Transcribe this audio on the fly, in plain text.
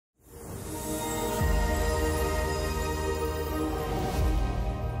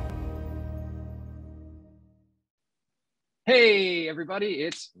Hey, everybody,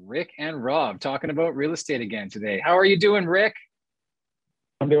 it's Rick and Rob talking about real estate again today. How are you doing, Rick?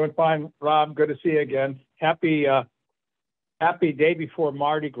 I'm doing fine, Rob. Good to see you again. Happy day before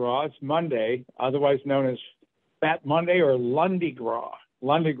Mardi Gras. It's Monday, otherwise known as Fat Monday or Lundy Gras.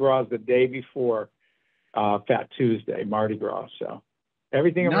 Lundy Gras is the day before Fat Tuesday, Mardi Gras. So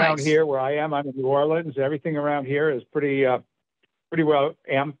everything around Nice. here where I am, I'm in New Orleans. Everything around here is pretty well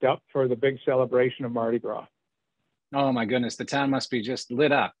amped up for the big celebration of Mardi Gras. Oh my goodness, the town must be just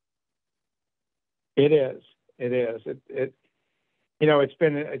lit up. It is. It is. It's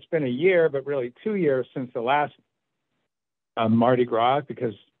been a year, but really 2 years since the last Mardi Gras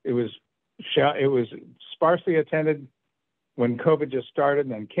because it was sparsely attended when COVID just started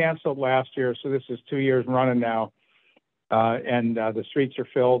and then canceled last year. So this is 2 years running now, and the streets are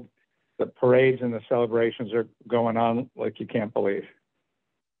filled. The parades and the celebrations are going on like you can't believe.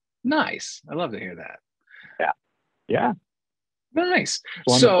 Nice. I love to hear that. Yeah, yeah, Nice. it's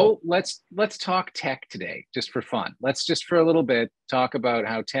wonderful. So let's talk tech today, just for fun. Let's just for a little bit talk about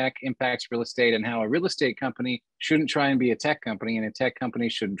how tech impacts real estate and how a real estate company shouldn't try and be a tech company, and a tech company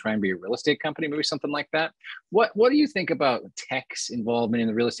shouldn't try and be a real estate company, maybe something like that. What do you think about tech's involvement in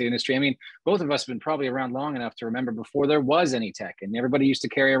the real estate industry? I mean, both of us have been probably around long enough to remember before there was any tech, and everybody used to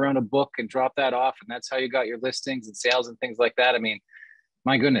carry around a book and drop that off, and that's how you got your listings and sales and things like that. I mean,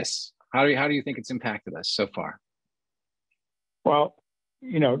 my goodness, how do you think it's impacted us so far? Well,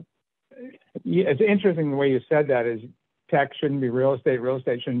 you know, it's interesting the way you said that is tech shouldn't be real estate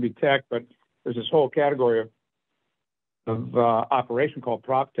shouldn't be tech, but there's this whole category of operation called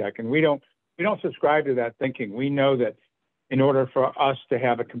prop tech, and we don't subscribe to that thinking. We know that in order for us to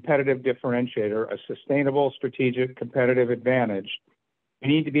have a competitive differentiator, a sustainable strategic competitive advantage, we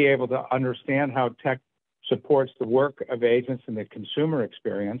need to be able to understand how tech supports the work of agents and the consumer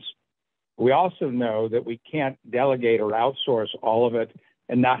experience. We also know that we can't delegate or outsource all of it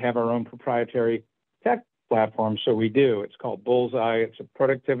and not have our own proprietary tech platform. So we do. It's called Bullseye. It's a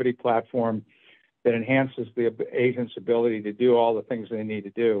productivity platform that enhances the agent's ability to do all the things they need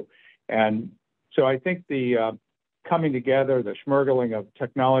to do. And so I think the coming together, the schmirgling of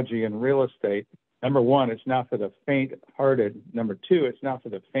technology and real estate, number one, it's not for the faint-hearted. Number two, it's not for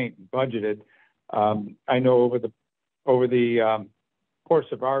the faint-budgeted. I know over the course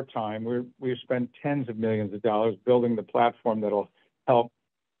of our time, we've spent tens of millions of dollars building the platform that'll help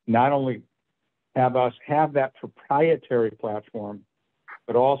not only have us have that proprietary platform,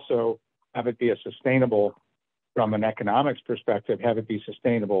 but also have it be a sustainable, from an economics perspective, have it be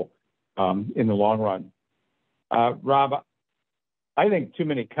sustainable in the long run. Rob, I think too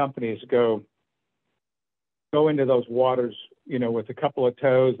many companies go into those waters, with a couple of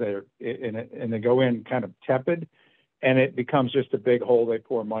toes there, and they go in kind of tepid, and it becomes just a big hole they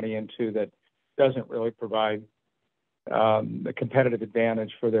pour money into that doesn't really provide the competitive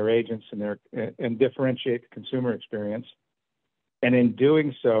advantage for their agents and differentiate the consumer experience. And in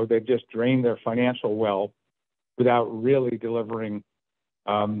doing so, they've just drained their financial wealth without really delivering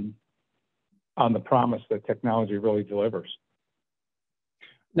on the promise that technology really delivers.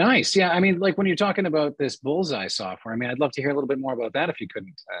 Nice. Yeah. I mean, like when you're talking about this Bullseye software, I mean, I'd love to hear a little bit more about that if you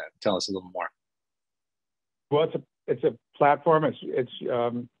couldn't tell us a little more. Well, it's a platform. It's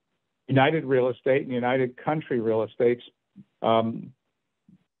United Real Estate and United Country Real Estate's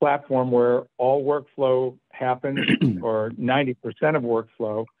platform where all workflow happens, or 90% of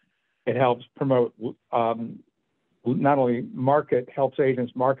workflow. It helps promote, not only helps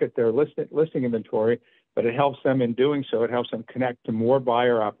agents market their listing inventory, but it helps them in doing so. It helps them connect to more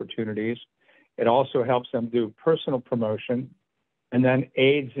buyer opportunities. It also helps them do personal promotion, and then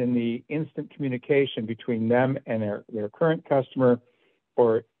aids in the instant communication between them and their current customer,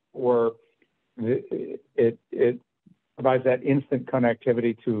 or it provides that instant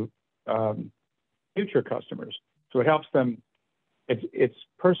connectivity to future customers. So it helps them. It's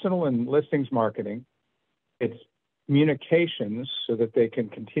personal and listings marketing. It's communications so that they can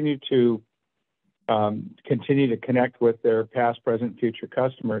continue to connect with their past, present, future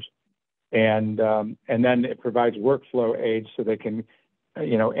customers, and then it provides workflow aids so they can,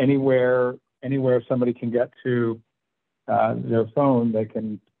 anywhere somebody can get to their phone, they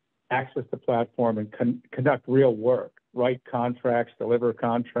can access the platform and conduct real work, write contracts, deliver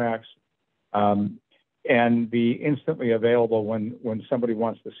contracts, and be instantly available when somebody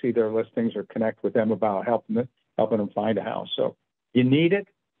wants to see their listings or connect with them about helping them find a house. So you need it.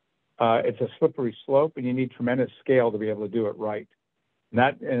 It's a slippery slope, and you need tremendous scale to be able to do it right.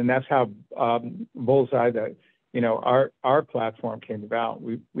 And that's how Bullseye, our platform came about.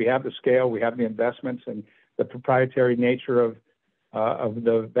 We have the scale, we have the investments, and the proprietary nature of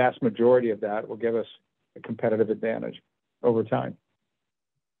the vast majority of that will give us a competitive advantage. over time.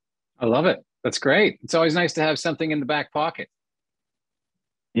 I love it. That's great. It's always nice to have something in the back pocket.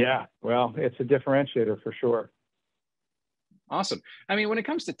 Yeah, well, it's a differentiator for sure. Awesome. I mean, when it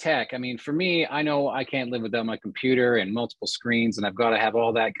comes to tech, I mean, for me, I know I can't live without my computer and multiple screens, and I've got to have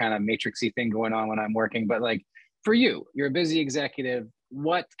all that kind of matrixy thing going on when I'm working. But like for you, you're a busy executive.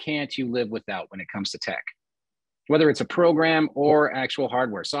 What can't you live without when it comes to tech? Whether it's a program or actual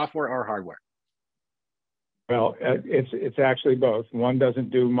hardware, software or hardware. Well, it's actually both. One doesn't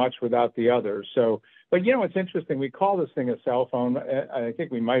do much without the other. So, but you know, it's interesting. We call this thing a cell phone. I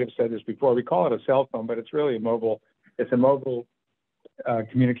think we might have said this before. We call it a cell phone, but it's really a mobile. It's a mobile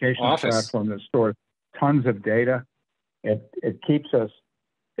communications platform that stores tons of data. It keeps us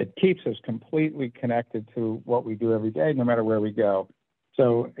completely connected to what we do every day, no matter where we go.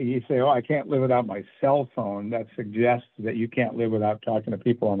 So you say, "Oh, I can't live without my cell phone." That suggests that you can't live without talking to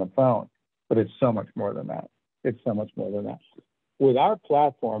people on the phone. But it's so much more than that. It's so much more than that. With our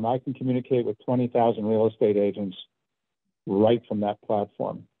platform, I can communicate with 20,000 real estate agents right from that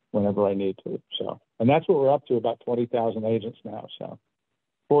platform whenever I need to. So, and that's what we're up to, about 20,000 agents now. So,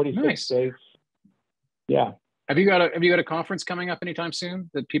 46 states. Yeah. Have you got a conference coming up anytime soon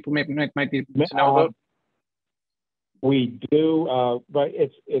that people might be to know about? We do, but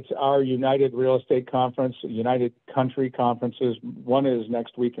it's our United Real Estate Conference, United Country Conferences. One is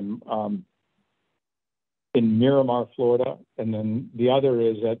next week in Miramar, Florida, and then the other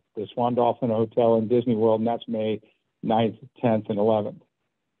is at the Swan Dolphin Hotel in Disney World, and that's May 9th, 10th, and 11th.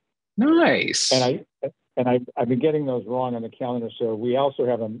 Nice. And I've been getting those wrong on the calendar. So we also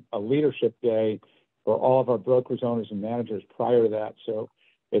have a leadership day for all of our brokers, owners, and managers prior to that. So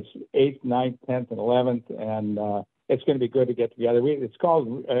it's 8th, 9th, 10th, and 11th, and it's going to be good to get together. It's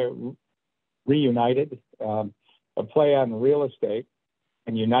called Reunited, a play on real estate,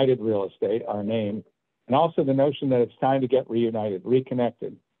 and United Real Estate, our name. And also the notion that it's time to get reunited,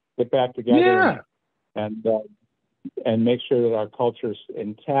 reconnected, get back together, and make sure that our culture's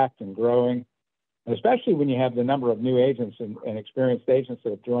intact and growing. And especially when you have the number of new agents and experienced agents that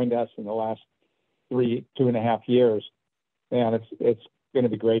have joined us in the last 2.5 years, man, it's going to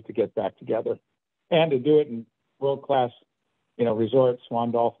be great to get back together and to do it in world-class, resort,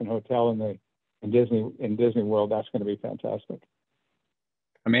 Swan Dolphin Hotel in Disney World. That's going to be fantastic.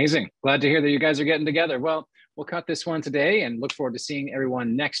 Amazing. Glad to hear that you guys are getting together. Well, we'll cut this one today and look forward to seeing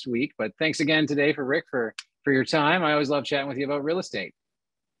everyone next week. But thanks again today for Rick for your time. I always love chatting with you about real estate.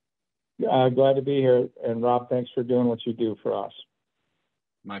 Glad to be here. And Rob, thanks for doing what you do for us.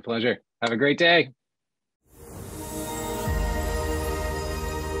 My pleasure. Have a great day.